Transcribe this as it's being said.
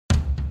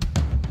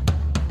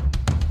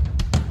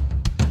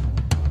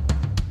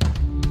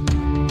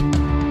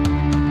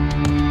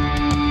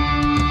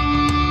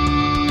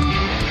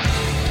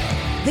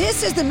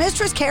This is the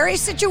Mistress Carrie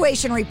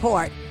Situation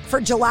Report for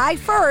July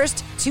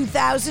 1st,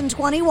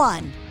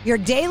 2021. Your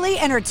daily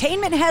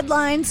entertainment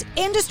headlines,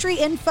 industry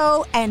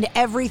info, and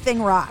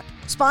everything rock.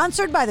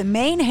 Sponsored by the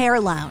Maine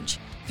Hair Lounge,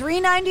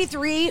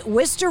 393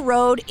 Worcester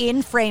Road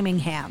in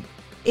Framingham.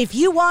 If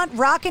you want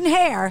rockin'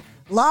 hair,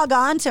 log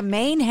on to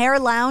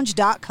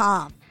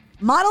mainhairlounge.com.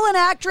 Model and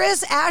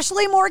actress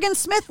Ashley Morgan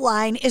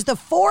Smithline is the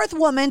fourth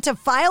woman to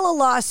file a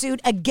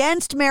lawsuit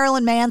against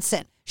Marilyn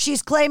Manson.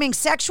 She's claiming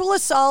sexual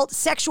assault,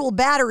 sexual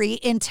battery,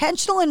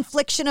 intentional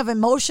infliction of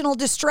emotional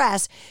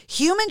distress,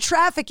 human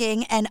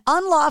trafficking, and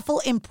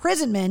unlawful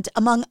imprisonment,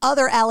 among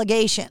other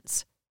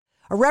allegations.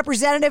 A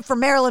representative for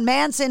Marilyn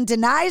Manson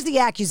denies the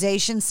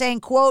accusation,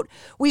 saying, quote,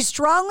 "We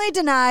strongly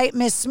deny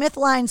Ms.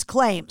 Smithline's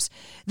claims.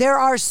 There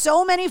are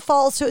so many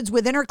falsehoods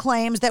within her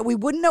claims that we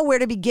wouldn't know where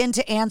to begin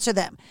to answer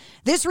them.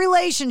 This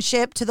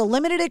relationship, to the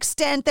limited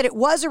extent that it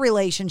was a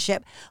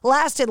relationship,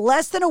 lasted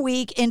less than a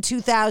week in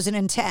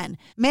 2010.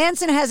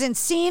 Manson hasn't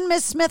seen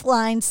Ms.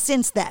 Smithline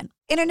since then."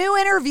 In a new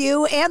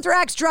interview,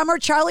 Anthrax drummer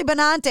Charlie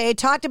Benante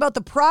talked about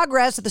the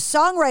progress of the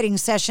songwriting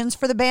sessions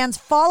for the band's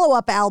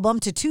follow-up album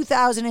to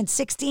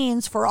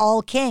 2016's For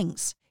All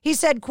Kings. He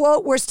said,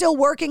 quote, "We're still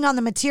working on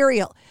the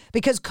material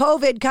because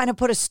COVID kind of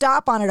put a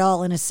stop on it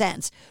all in a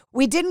sense.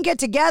 We didn't get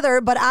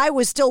together, but I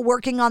was still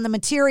working on the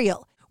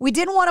material. We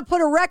didn't want to put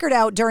a record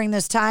out during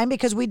this time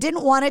because we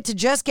didn't want it to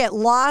just get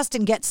lost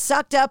and get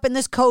sucked up in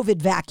this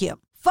COVID vacuum."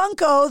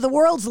 Funko, the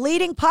world's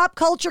leading pop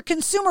culture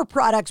consumer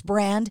products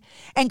brand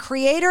and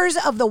creators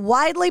of the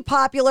widely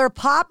popular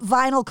pop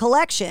vinyl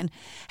collection,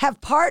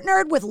 have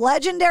partnered with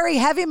legendary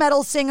heavy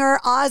metal singer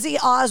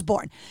Ozzy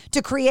Osbourne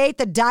to create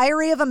the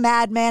Diary of a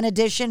Madman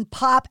edition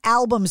pop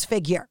albums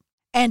figure.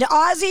 And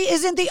Ozzy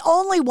isn't the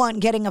only one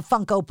getting a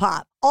Funko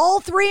Pop. All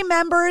three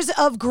members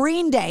of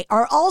Green Day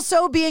are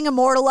also being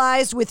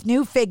immortalized with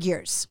new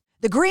figures.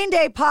 The Green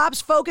Day Pops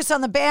focus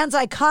on the band's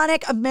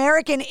iconic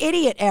American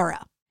Idiot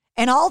era.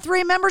 And all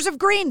three members of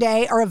Green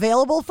Day are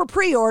available for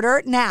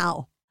pre-order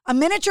now. A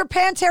miniature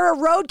Pantera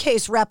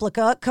Roadcase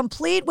replica,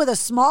 complete with a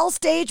small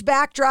stage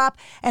backdrop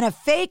and a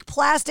fake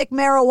plastic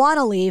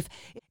marijuana leaf,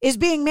 is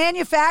being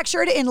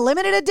manufactured in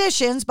limited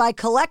editions by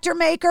collector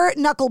maker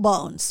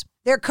Knucklebones.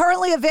 They're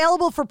currently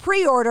available for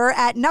pre-order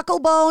at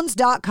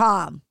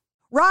knucklebones.com.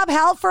 Rob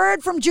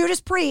Halford from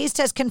Judas Priest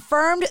has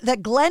confirmed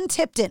that Glenn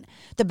Tipton,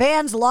 the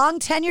band's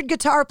long-tenured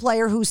guitar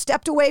player who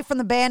stepped away from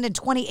the band in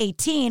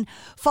 2018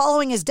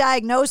 following his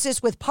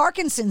diagnosis with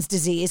Parkinson's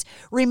disease,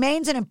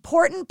 remains an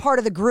important part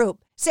of the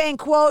group, saying,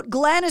 quote,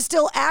 "Glenn is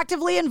still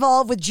actively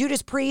involved with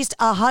Judas Priest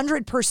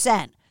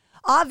 100%.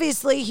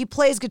 Obviously, he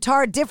plays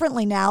guitar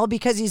differently now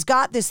because he's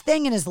got this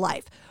thing in his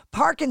life,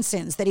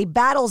 Parkinson's, that he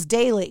battles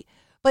daily,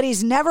 but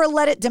he's never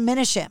let it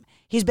diminish him.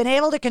 He's been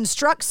able to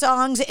construct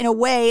songs in a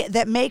way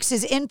that makes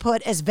his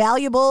input as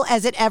valuable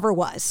as it ever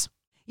was."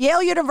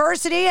 Yale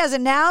University has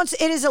announced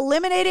it is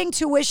eliminating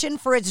tuition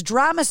for its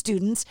drama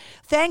students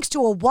thanks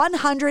to a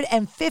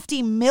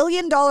 $150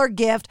 million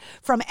gift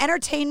from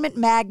entertainment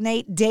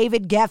magnate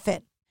David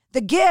Geffen. The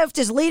gift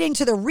is leading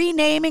to the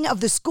renaming of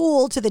the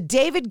school to the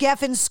David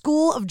Geffen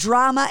School of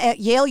Drama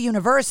at Yale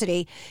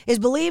University, is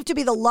believed to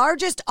be the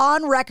largest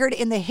on record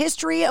in the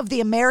history of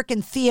the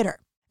American theater.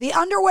 The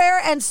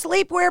underwear and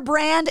sleepwear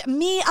brand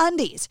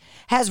MeUndies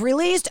has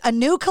released a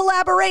new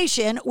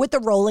collaboration with the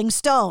Rolling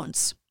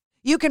Stones.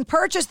 You can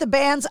purchase the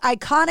band's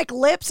iconic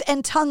lips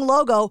and tongue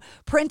logo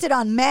printed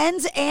on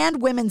men's and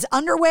women's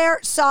underwear,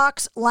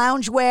 socks,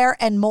 loungewear,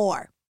 and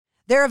more.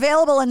 They're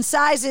available in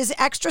sizes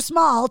extra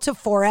small to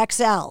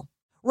 4XL.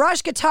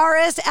 Rush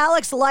guitarist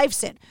Alex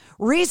Lifeson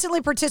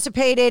recently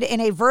participated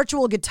in a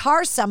virtual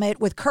guitar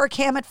summit with Kirk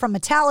Hammett from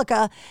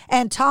Metallica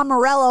and Tom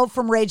Morello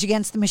from Rage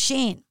Against the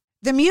Machine.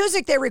 The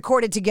music they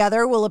recorded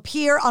together will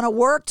appear on a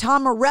work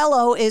Tom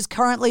Morello is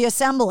currently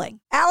assembling.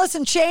 Alice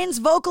in Chains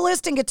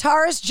vocalist and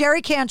guitarist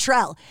Jerry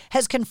Cantrell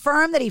has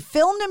confirmed that he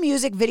filmed a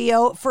music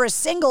video for a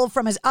single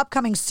from his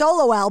upcoming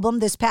solo album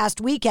this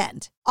past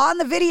weekend. On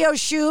the video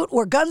shoot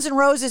were Guns N'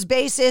 Roses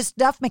bassist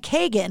Duff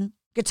McKagan,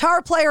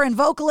 guitar player and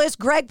vocalist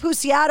Greg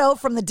Puciato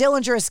from the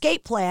Dillinger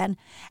Escape Plan,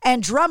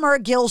 and drummer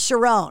Gil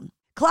Sharon.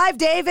 Clive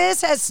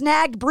Davis has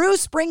snagged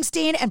Bruce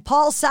Springsteen and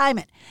Paul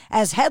Simon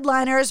as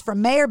headliners for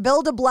Mayor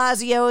Bill de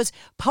Blasio's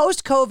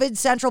post-COVID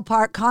Central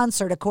Park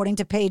concert, according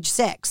to Page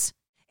 6.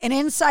 An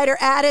insider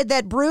added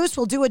that Bruce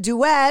will do a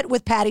duet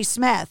with Patti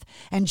Smith,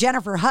 and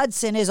Jennifer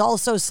Hudson is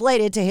also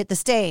slated to hit the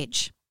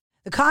stage.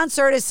 The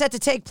concert is set to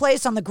take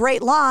place on the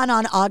Great Lawn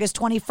on August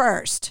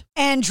 21st.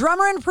 And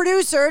drummer and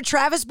producer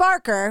Travis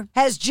Barker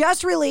has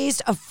just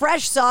released a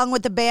fresh song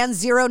with the band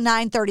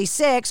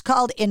 0936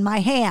 called In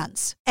My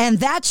Hands. And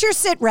that's your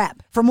Sit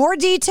Rep. For more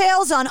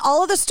details on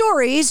all of the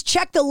stories,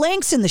 check the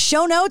links in the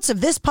show notes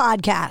of this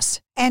podcast.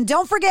 And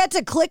don't forget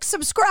to click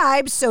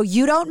subscribe so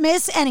you don't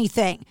miss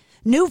anything.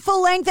 New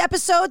full-length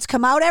episodes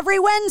come out every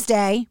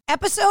Wednesday.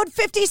 Episode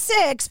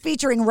 56,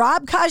 featuring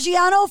Rob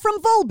Caggiano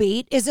from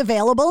Volbeat, is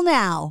available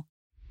now.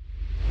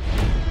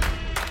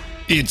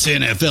 It's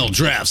NFL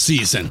draft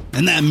season,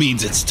 and that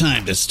means it's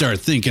time to start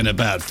thinking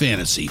about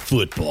fantasy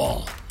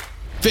football.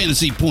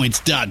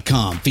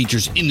 FantasyPoints.com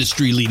features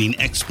industry-leading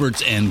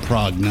experts and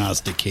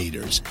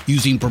prognosticators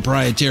using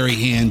proprietary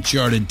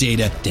hand-charted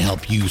data to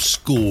help you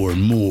score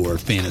more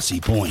fantasy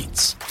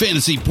points.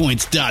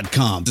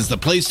 FantasyPoints.com is the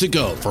place to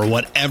go for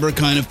whatever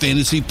kind of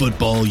fantasy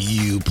football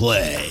you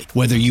play.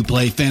 Whether you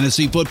play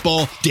fantasy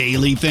football,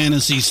 daily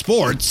fantasy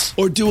sports,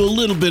 or do a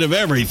little bit of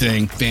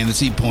everything,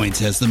 Fantasy Points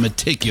has the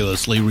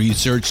meticulously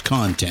researched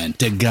content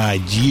to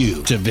guide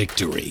you to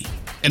victory.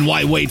 And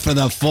why wait for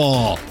the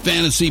fall?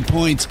 Fantasy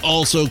Points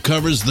also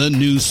covers the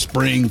new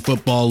spring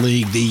football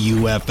league, the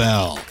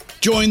UFL.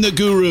 Join the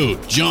guru,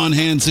 John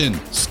Hansen,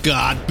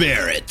 Scott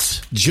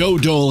Barrett, Joe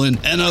Dolan,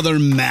 and other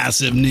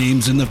massive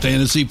names in the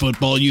fantasy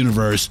football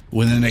universe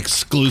with an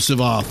exclusive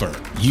offer.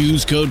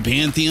 Use code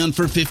Pantheon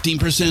for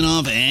 15%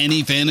 off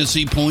any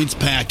Fantasy Points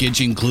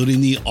package, including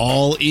the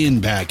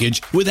all-in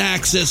package, with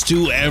access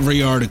to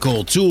every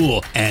article,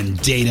 tool, and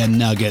data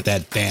nugget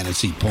that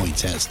Fantasy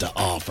Points has to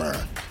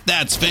offer.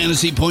 That's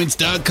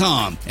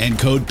FantasyPoints.com and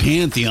code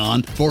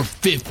Pantheon for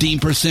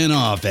 15%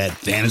 off at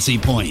Fantasy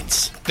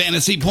Points.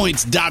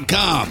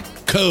 FantasyPoints.com,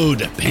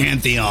 code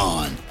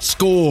Pantheon.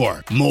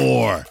 Score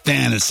more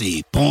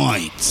fantasy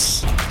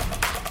points.